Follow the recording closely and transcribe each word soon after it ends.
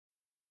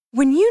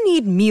When you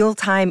need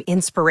mealtime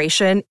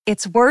inspiration,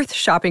 it's worth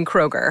shopping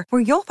Kroger,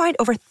 where you'll find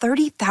over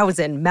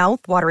 30,000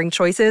 mouth-watering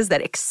choices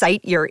that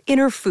excite your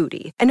inner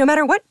foodie. And no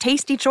matter what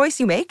tasty choice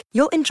you make,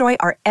 you'll enjoy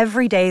our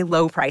everyday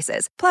low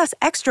prices, plus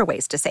extra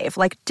ways to save,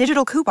 like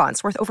digital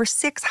coupons worth over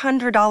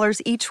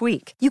 $600 each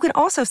week. You can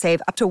also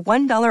save up to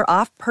 $1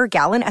 off per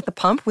gallon at the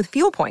pump with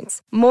fuel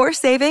points. More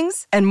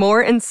savings and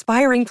more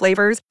inspiring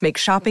flavors make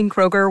shopping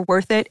Kroger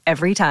worth it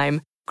every time.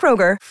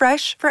 Kroger,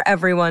 fresh for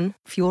everyone.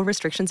 Fuel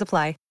restrictions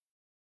apply.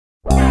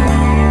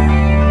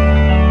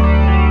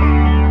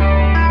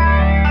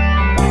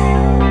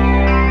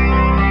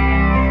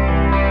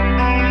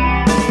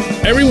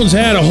 Everyone's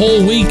had a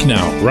whole week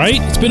now,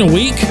 right? It's been a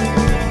week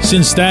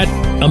since that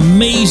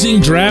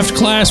amazing draft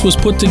class was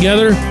put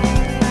together.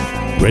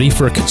 Ready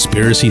for a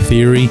conspiracy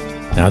theory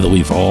now that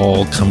we've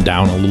all come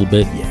down a little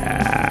bit?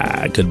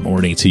 Yeah, good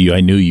morning to you.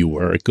 I knew you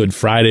were. Good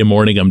Friday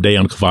morning. I'm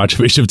Dejan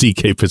Kovacevic of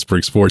DK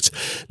Pittsburgh Sports.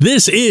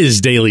 This is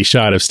Daily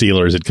Shot of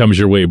Steelers. It comes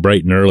your way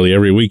bright and early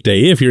every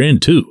weekday if you're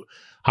into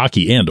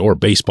hockey and or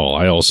baseball.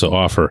 I also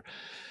offer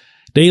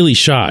daily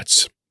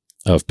shots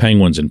of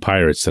Penguins and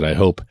Pirates that I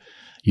hope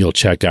you'll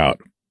check out.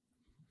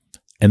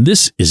 And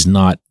this is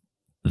not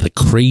the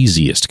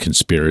craziest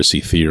conspiracy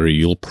theory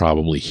you'll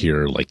probably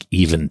hear, like,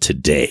 even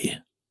today.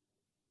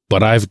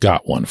 But I've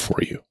got one for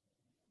you.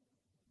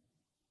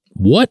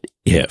 What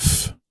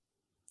if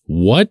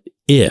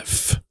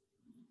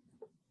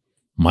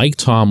Mike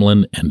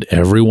Tomlin and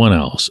everyone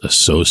else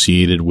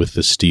associated with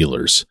the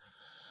Steelers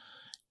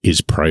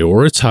is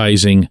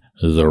prioritizing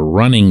the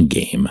running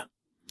game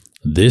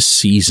this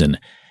season,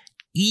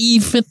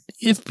 even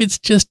if it's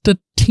just a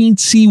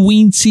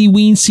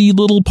teensy-weensy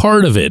little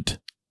part of it,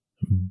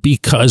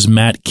 because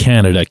Matt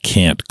Canada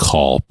can't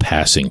call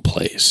passing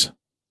plays?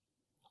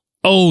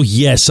 Oh,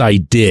 yes, I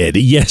did.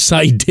 Yes,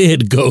 I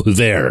did go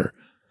there.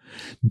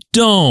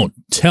 Don't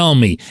tell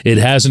me it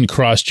hasn't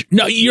crossed.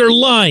 No, you're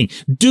lying.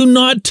 Do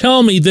not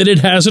tell me that it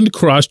hasn't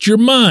crossed your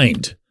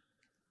mind.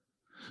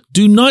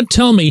 Do not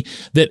tell me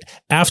that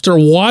after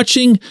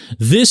watching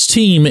this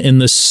team in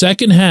the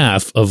second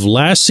half of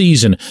last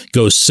season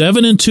go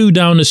 7-2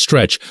 down the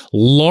stretch,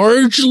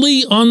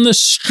 largely on the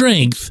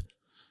strength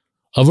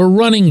of a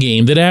running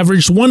game that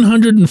averaged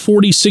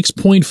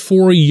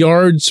 146.4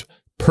 yards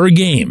per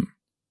game.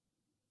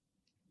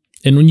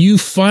 And when you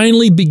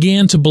finally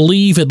began to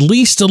believe at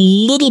least a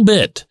little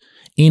bit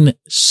in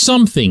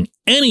something,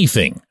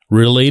 anything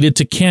related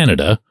to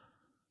Canada,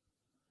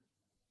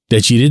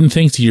 that you didn't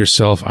think to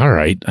yourself, all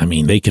right, I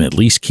mean, they can at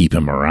least keep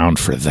him around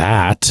for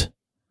that.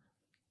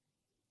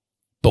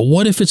 But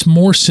what if it's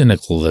more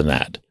cynical than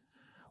that?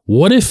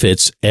 What if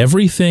it's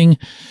everything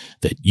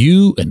that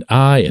you and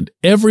I and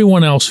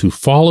everyone else who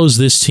follows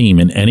this team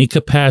in any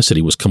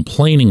capacity was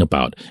complaining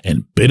about,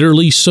 and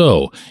bitterly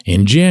so,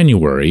 in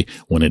January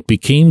when it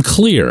became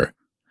clear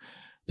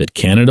that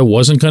Canada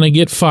wasn't going to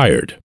get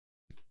fired,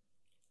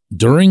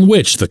 during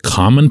which the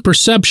common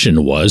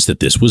perception was that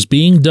this was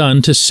being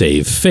done to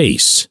save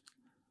face,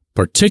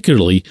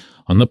 particularly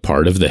on the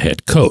part of the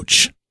head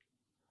coach,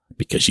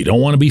 because you don't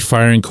want to be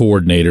firing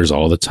coordinators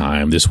all the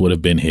time. This would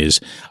have been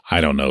his,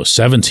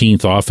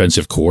 17th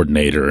offensive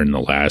coordinator in the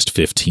last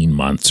 15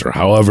 months, or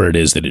however it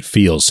is that it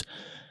feels.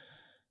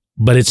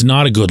 But it's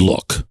not a good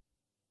look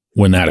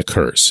when that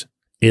occurs.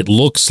 It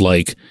looks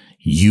like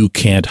you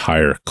can't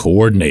hire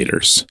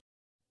coordinators.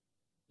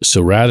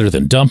 So rather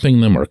than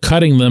dumping them or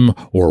cutting them,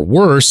 or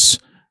worse,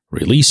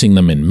 releasing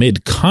them in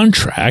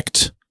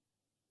mid-contract,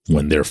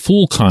 when their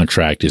full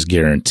contract is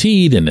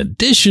guaranteed and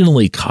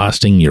additionally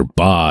costing your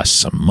boss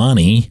some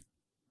money,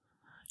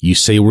 you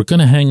say, we're going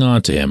to hang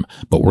on to him,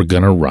 but we're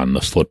going to run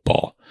the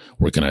football.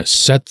 We're going to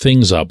set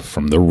things up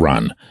from the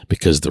run,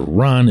 because the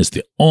run is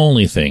the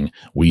only thing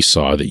we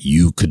saw that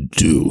you could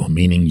do,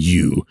 meaning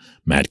you,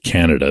 Matt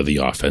Canada, the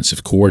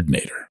offensive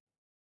coordinator.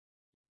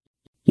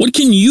 What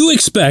can you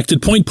expect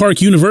at Point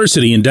Park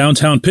University in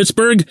downtown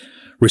Pittsburgh?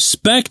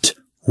 Respect,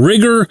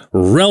 rigor,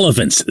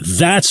 relevance.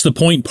 That's the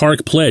Point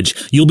Park Pledge.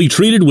 You'll be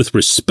treated with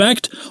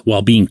respect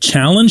while being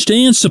challenged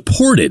and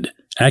supported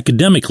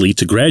academically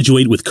to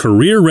graduate with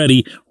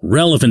career-ready,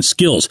 relevant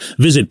skills.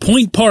 Visit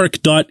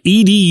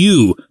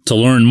pointpark.edu to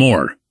learn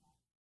more.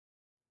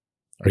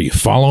 Are you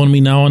following me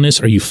now on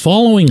this? Are you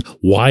following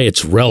why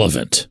it's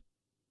relevant?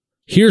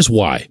 Here's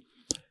why.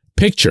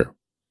 Picture,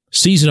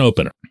 season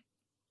opener.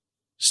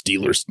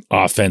 Steelers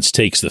offense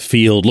takes the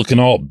field looking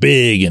all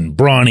big and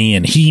brawny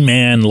and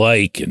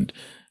He-Man-like and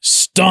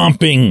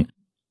stomping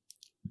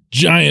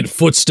giant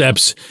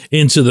footsteps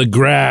into the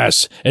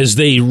grass as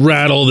they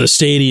rattle the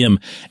stadium,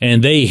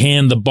 and they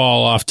hand the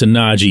ball off to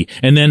Najee,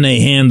 and then they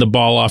hand the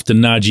ball off to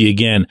Najee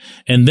again,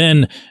 and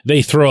then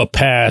they throw a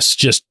pass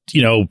just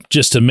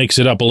to mix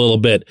it up a little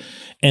bit,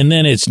 and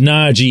then it's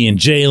Najee and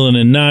Jalen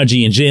and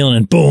Najee and Jalen,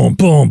 and boom,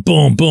 boom,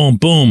 boom, boom,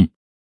 boom.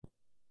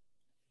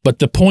 But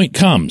the point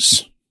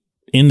comes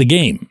in the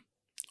game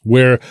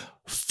where,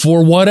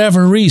 for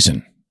whatever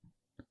reason,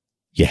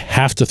 you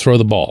have to throw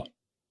the ball.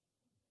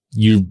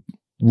 You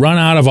run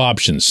out of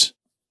options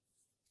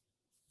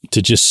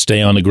to just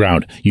stay on the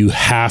ground. You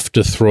have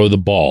to throw the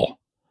ball.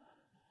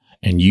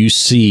 and you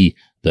see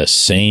the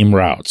same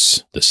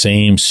routes, the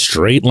same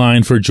straight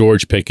line for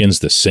George Pickens,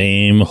 the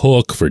same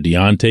hook for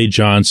Deontay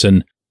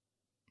Johnson,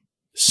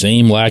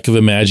 same lack of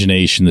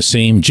imagination, the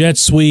same jet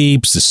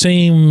sweeps, the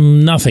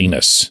same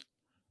nothingness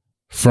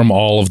from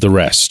all of the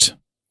rest.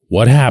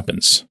 What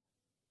happens?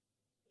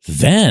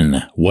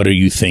 Then, what are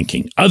you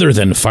thinking? Other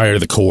than fire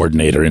the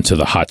coordinator into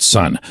the hot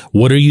sun,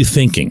 what are you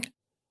thinking?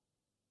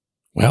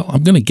 Well,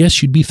 I'm going to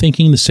guess you'd be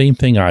thinking the same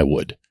thing I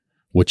would,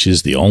 which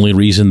is the only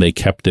reason they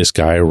kept this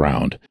guy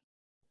around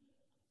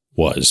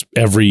was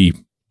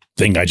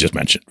everything I just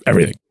mentioned,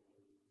 everything.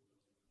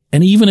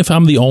 And even if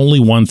I'm the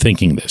only one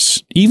thinking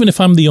this, even if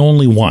I'm the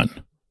only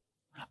one,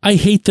 I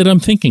hate that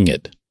I'm thinking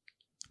it,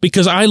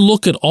 because I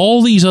look at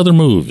all these other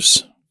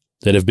moves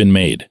that have been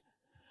made.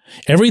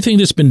 Everything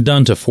that's been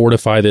done to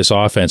fortify this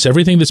offense,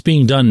 everything that's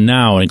being done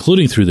now,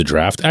 including through the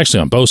draft,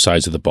 actually on both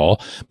sides of the ball,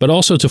 but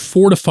also to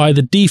fortify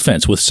the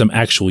defense with some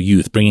actual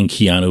youth, bringing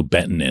Keanu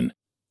Benton in,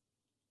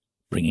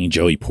 bringing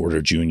Joey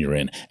Porter Jr.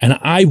 in. And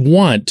I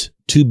want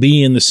to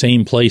be in the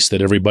same place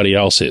that everybody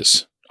else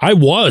is. I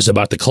was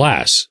about the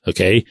class,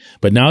 okay?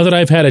 But now that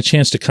I've had a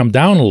chance to come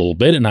down a little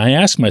bit, and I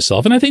ask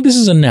myself, and I think this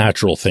is a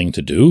natural thing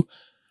to do,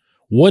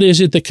 what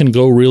is it that can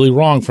go really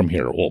wrong from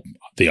here? Well,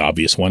 the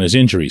obvious one is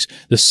injuries.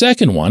 The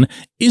second one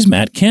is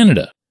Matt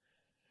Canada.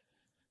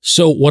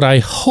 So what I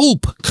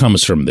hope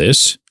comes from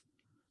this,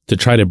 to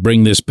try to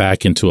bring this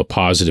back into a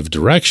positive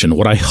direction,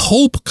 what I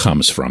hope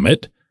comes from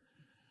it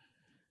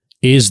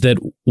is that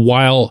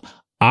while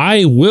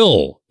I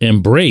will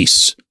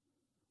embrace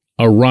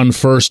a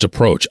run-first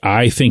approach,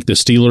 I think the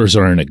Steelers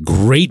are in a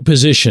great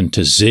position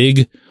to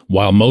zig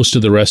while most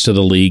of the rest of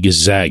the league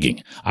is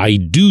zagging. I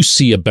do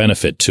see a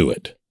benefit to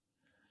it,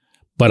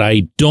 but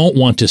I don't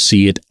want to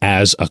see it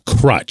as a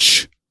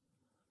crutch.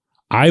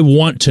 I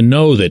want to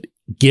know that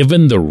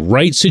given the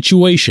right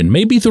situation,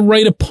 maybe the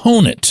right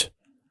opponent,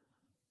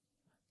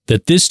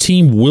 that this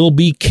team will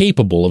be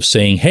capable of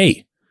saying,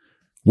 hey,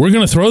 we're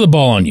going to throw the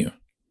ball on you.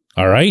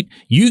 All right?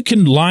 You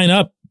can line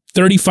up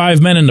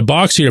 35 men in the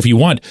box here if you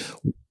want.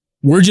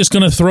 We're just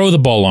going to throw the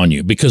ball on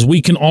you because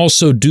we can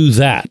also do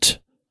that.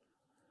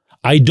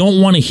 I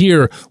don't want to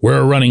hear, we're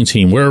a running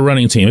team.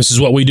 This is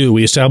what we do.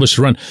 We establish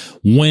a run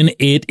when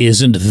it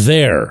isn't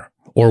there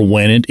or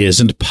when it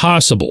isn't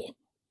possible.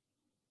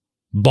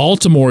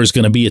 Baltimore is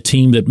going to be a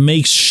team that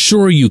makes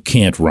sure you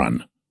can't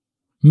run.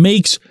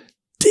 Makes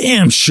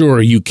damn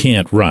sure you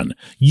can't run.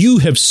 You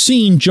have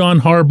seen John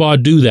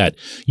Harbaugh do that.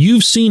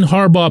 You've seen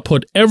Harbaugh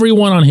put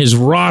everyone on his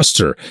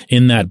roster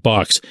in that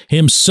box,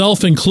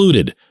 himself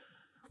included,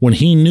 when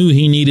he knew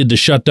he needed to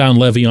shut down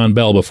Le'Veon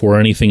Bell before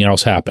anything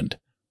else happened.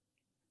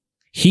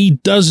 He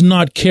does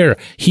not care.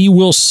 He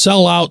will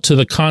sell out to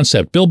the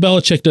concept. Bill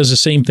Belichick does the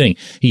same thing.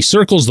 He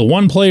circles the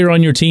one player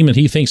on your team that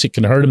he thinks it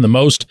can hurt him the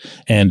most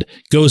and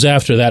goes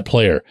after that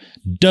player.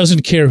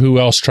 Doesn't care who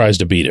else tries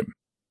to beat him.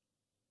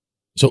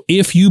 So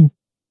if you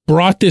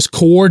brought this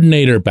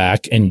coordinator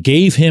back and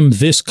gave him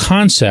this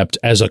concept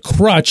as a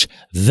crutch,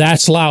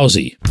 that's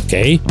lousy.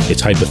 Okay?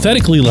 It's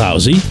hypothetically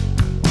lousy,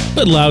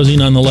 but lousy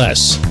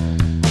nonetheless.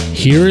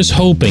 Here is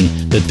hoping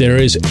that there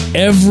is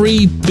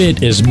every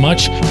bit as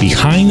much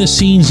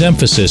behind-the-scenes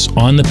emphasis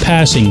on the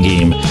passing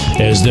game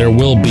as there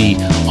will be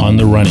on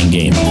the running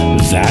game.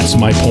 That's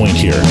my point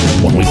here.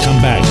 When we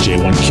come back,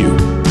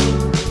 J1Q.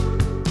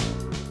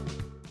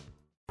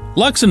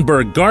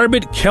 Luxembourg,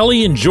 Garbett,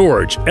 Kelly &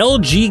 George.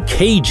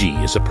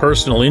 LGKG is a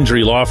personal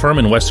injury law firm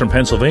in Western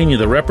Pennsylvania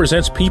that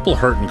represents people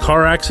hurt in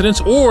car accidents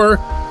or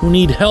who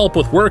need help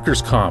with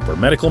workers' comp or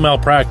medical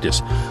malpractice.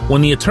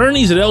 When the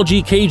attorneys at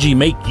LGKG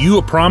make you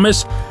a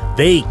promise,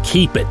 they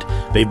keep it.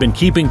 They've been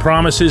keeping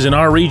promises in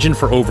our region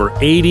for over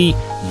 80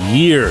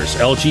 years.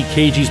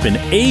 LGKG's been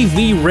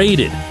AV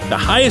rated, the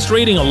highest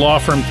rating a law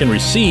firm can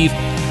receive,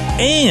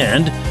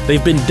 and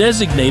they've been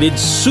designated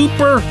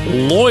super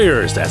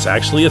lawyers. That's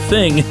actually a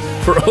thing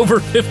for over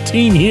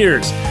 15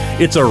 years.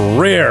 It's a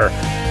rare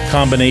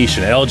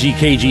combination.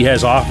 LGKG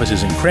has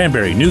offices in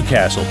Cranberry,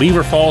 Newcastle,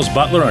 Beaver Falls,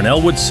 Butler, and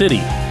Elwood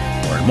City.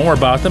 Learn more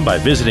about them by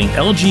visiting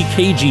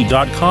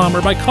lgkg.com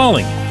or by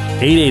calling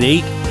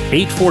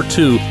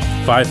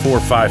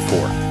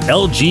 888-842-5454.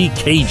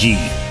 LGKG.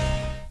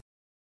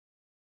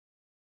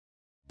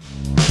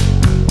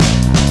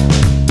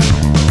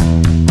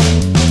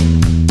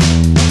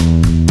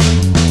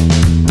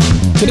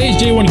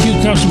 Today's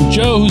J1Q comes from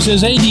Joe, who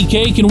says, hey,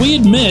 DK, can we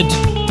admit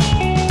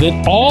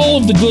that all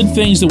of the good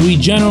things that we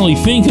generally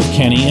think of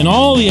Kenny and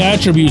all the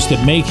attributes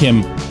that make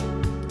him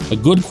a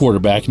good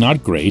quarterback,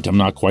 not great, I'm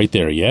not quite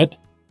there yet,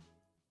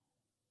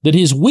 that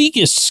his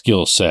weakest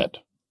skill set,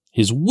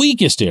 his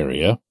weakest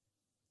area,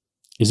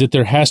 is that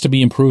there has to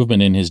be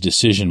improvement in his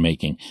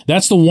decision-making.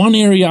 That's the one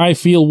area I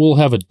feel we'll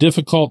have a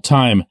difficult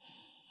time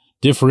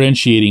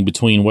differentiating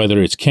between whether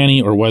it's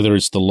Kenny or whether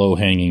it's the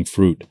low-hanging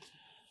fruit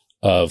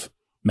of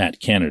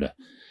Matt Canada.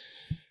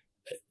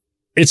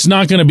 It's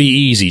not going to be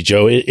easy,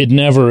 Joe. It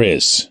never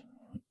is.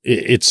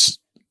 It's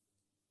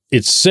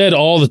said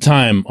all the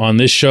time on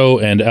this show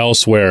and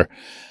elsewhere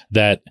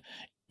that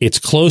it's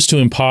close to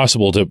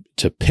impossible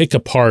to pick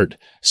apart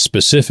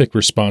specific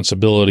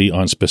responsibility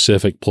on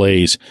specific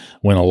plays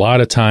when a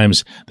lot of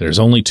times there's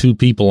only two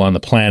people on the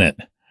planet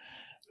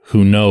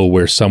who know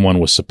where someone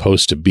was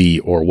supposed to be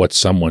or what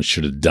someone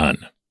should have done,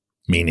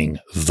 meaning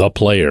the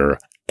player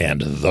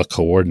and the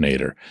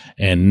coordinator,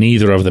 and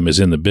neither of them is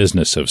in the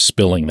business of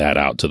spilling that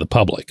out to the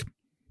public.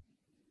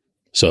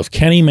 So if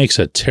Kenny makes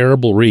a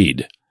terrible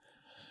read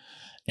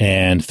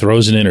and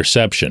throws an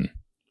interception,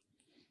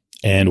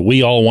 and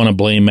we all want to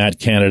blame Matt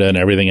Canada and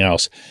everything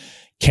else,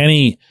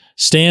 Kenny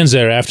stands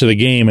there after the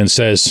game and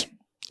says,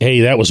 hey,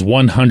 that was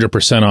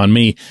 100% on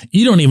me.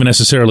 You don't even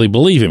necessarily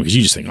believe him because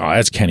you just think, oh,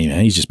 that's Kenny,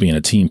 man. He's just being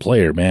a team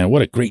player, man.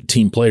 What a great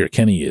team player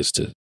Kenny is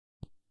to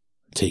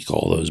take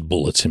all those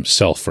bullets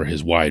himself for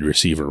his wide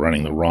receiver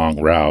running the wrong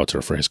route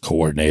or for his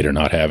coordinator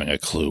not having a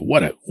clue.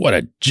 What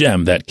a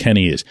gem that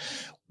Kenny is.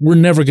 We're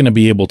never going to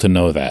be able to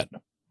know that.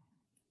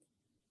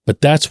 But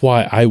that's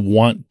why I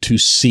want to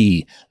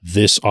see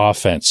this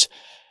offense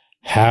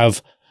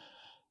have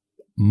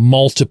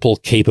multiple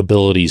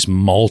capabilities,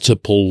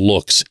 multiple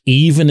looks,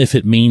 even if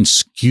it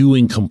means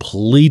skewing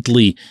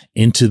completely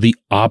into the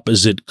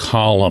opposite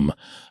column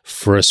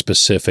for a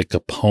specific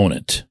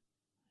opponent.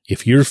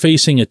 If you're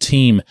facing a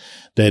team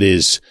that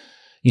is,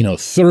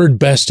 third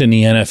best in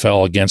the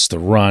NFL against the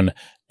run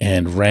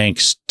and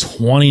ranks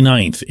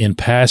 29th in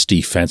pass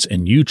defense,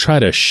 and you try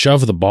to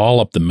shove the ball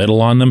up the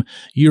middle on them,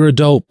 you're a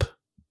dope.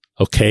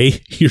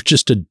 Okay? You're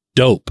just a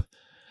dope.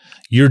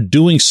 You're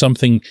doing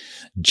something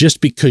just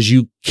because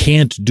you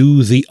can't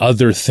do the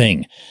other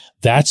thing.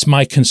 That's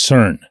my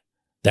concern.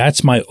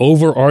 That's my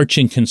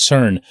overarching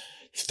concern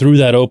through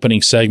that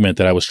opening segment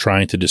that I was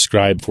trying to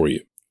describe for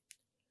you.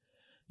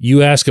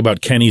 You ask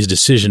about Kenny's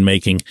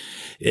decision-making.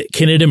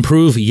 Can it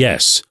improve?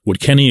 Yes. Would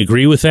Kenny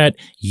agree with that?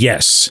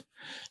 Yes.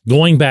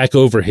 Going back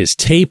over his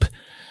tape,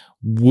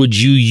 would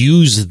you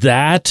use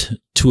that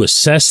to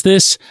assess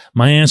this?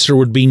 My answer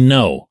would be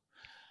no.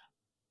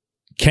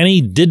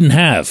 Kenny didn't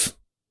have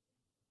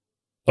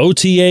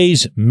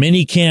OTAs,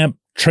 minicamp,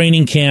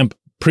 training camp,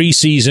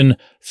 preseason,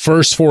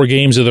 first 4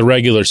 games of the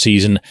regular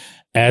season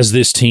as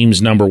this team's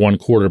number one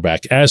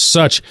quarterback. As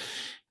such,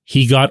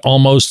 he got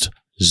almost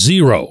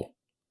 0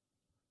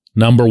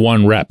 number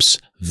one reps.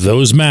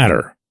 Those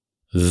matter.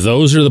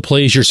 Those are the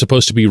plays you're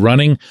supposed to be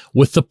running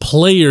with the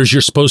players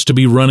you're supposed to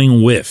be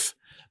running with.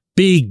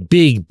 Big,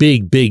 big,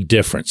 big, big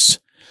difference.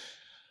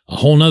 A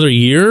whole nother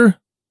year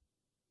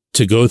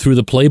to go through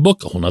the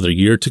playbook, a whole nother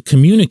year to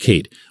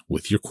communicate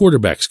with your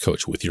quarterback's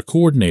coach, with your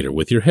coordinator,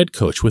 with your head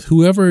coach, with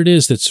whoever it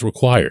is that's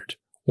required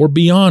or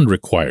beyond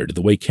required,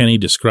 the way Kenny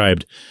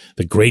described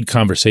the great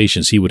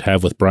conversations he would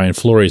have with Brian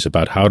Flores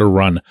about how to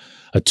run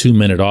a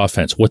 2-minute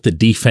offense, what the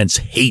defense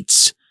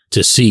hates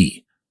to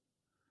see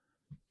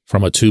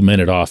from a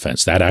 2-minute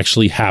offense. That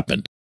actually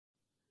happened.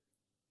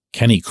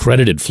 Kenny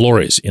credited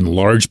Flores in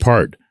large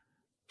part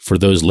for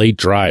those late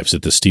drives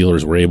that the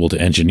Steelers were able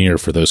to engineer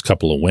for those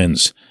couple of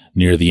wins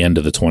near the end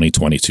of the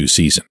 2022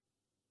 season.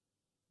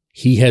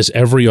 He has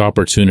every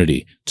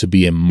opportunity to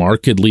be a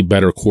markedly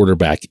better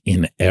quarterback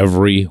in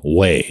every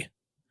way.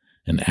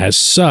 And as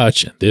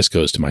such, and this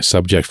goes to my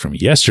subject from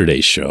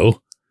yesterday's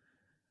show,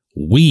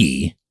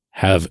 we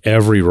have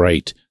every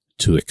right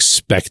to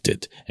expect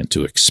it, and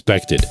to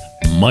expect it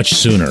much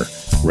sooner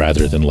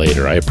rather than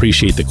later. I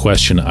appreciate the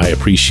question. I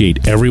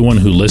appreciate everyone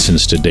who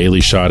listens to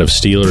Daily Shot of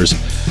Steelers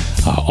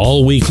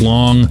all week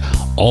long,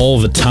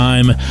 all the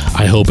time.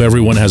 I hope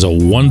everyone has a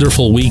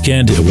wonderful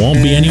weekend. It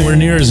won't be anywhere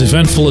near as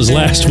eventful as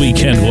last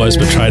weekend was,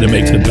 but try to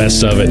make the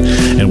best of it.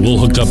 And we'll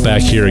hook up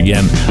back here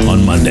again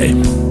on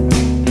Monday.